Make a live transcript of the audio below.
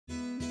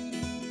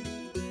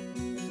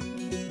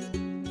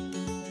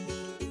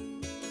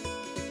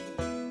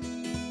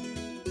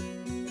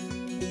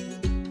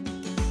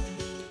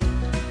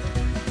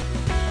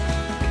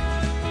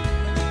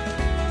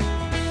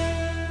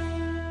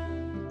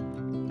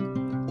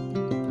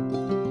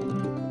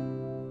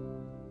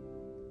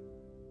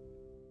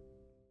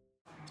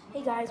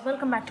guys,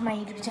 welcome back to my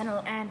YouTube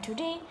channel, and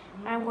today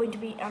I'm going to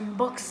be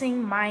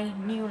unboxing my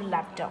new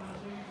laptop.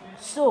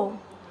 So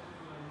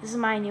this is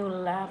my new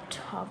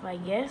laptop, I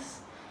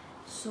guess.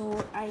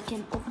 So I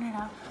can open it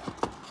up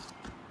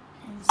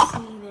and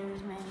see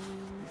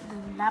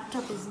the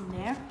laptop is in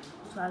there.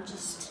 So I'll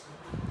just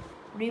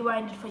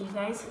rewind it for you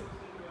guys.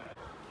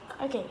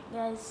 Okay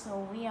guys,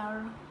 so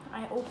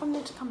I opened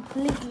it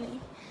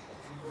completely,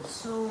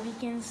 so we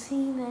can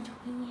see that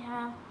we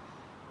have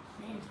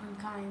different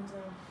kinds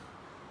of,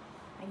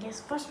 I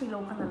guess first we'll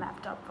open the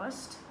laptop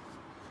first.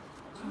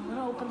 So I'm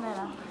gonna open that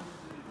up,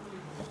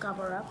 the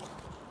cover up.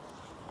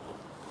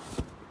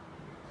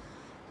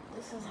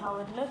 This is how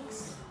it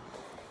looks,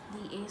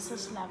 the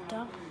Asus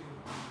laptop.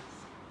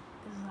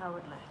 This is how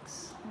it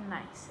looks,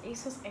 nice,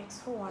 Asus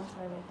x415,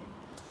 I think.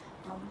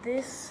 Now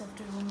this have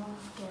to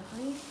remove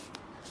carefully,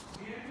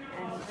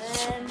 and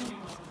then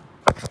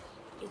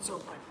it's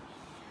open.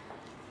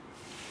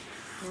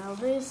 Now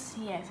this,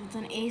 yes, it's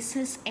an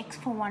Asus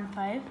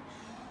x415.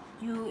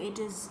 It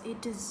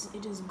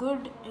is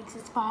good. It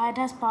has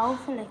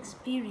powerful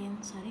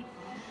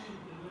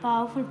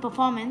powerful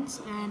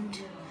performance, and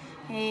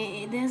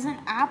there's an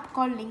app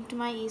called Link to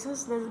My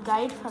Asus. There's a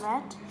guide for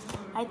that.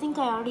 I think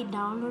I already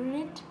downloaded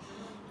it,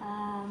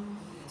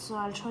 so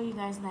I'll show you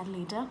guys that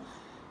later.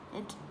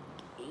 It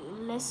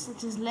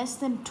is less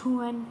than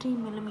 20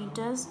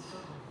 millimeters.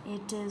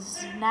 It is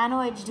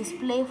nano edge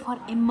display for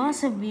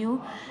immersive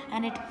view,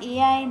 and it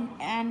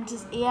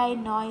AI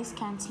noise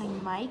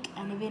cancelling mic,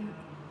 and even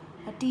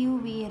a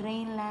TUV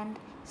Rainland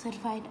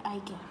certified eye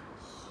care.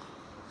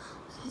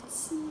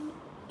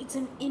 It's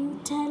an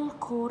Intel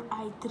Core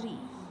i3.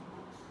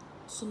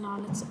 So now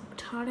let's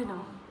turn it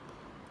on,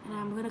 and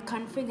I'm gonna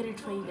configure it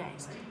for you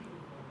guys.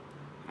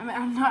 I mean,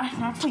 I'm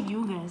not for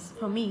you guys,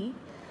 for me.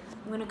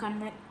 I'm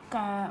gonna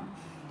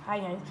hi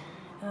guys.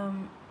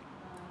 I'm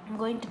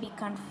going to be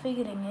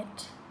configuring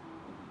it,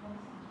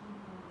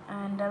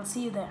 and I'll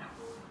see you there.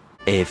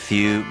 A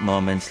few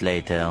moments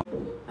later.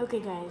 Okay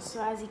guys,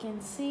 so as you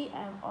can see,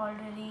 I've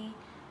already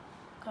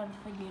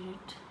configured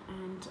it,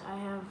 and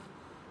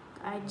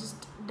I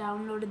just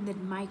downloaded that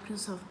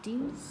Microsoft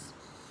Teams.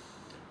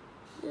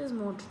 There's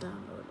more to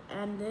download,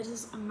 and there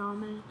is a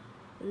normal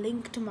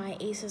Link to My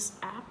Asus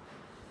app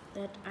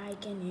that I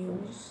can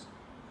use.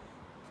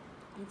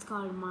 It's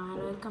called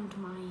Welcome to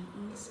My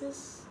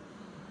Asus.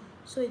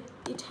 So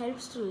it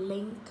helps to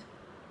link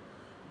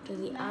to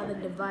the other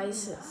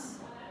devices.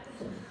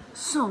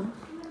 So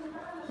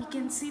you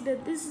can see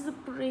that this is a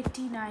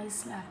pretty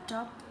nice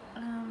laptop.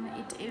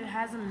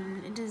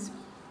 It is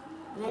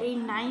very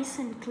nice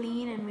and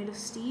clean and made of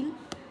steel.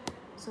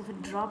 So if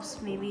it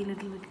drops, maybe a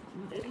little bit,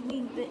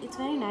 it's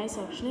very nice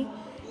actually.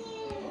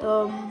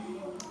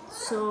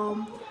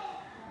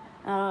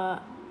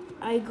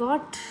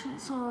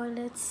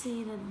 Let's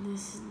see that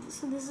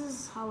this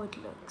is how it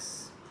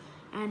looks,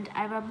 and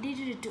I've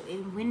updated it to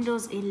a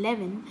Windows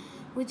 11,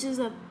 which is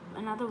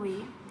another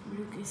way.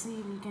 You can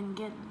see we can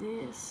get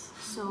this.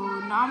 So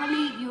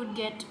normally you would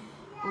get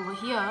over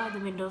here the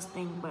Windows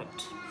thing,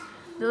 but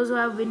those who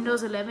have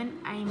Windows 11,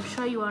 I'm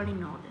sure you already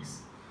know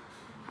this.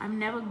 I've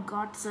never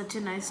got such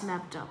a nice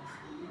laptop,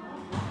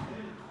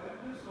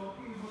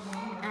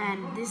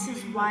 and this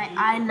is why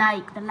I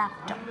like the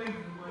laptop.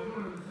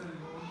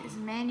 There's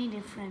many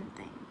different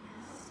things.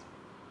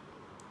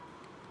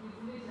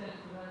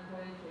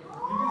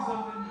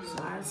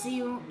 So I'll see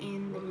you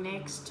in the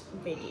next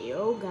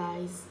video,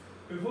 guys.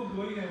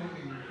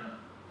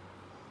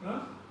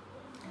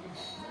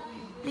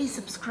 Please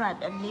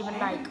subscribe and leave a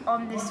like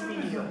on this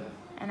video,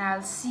 and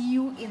I'll see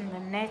you in the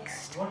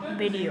next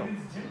video.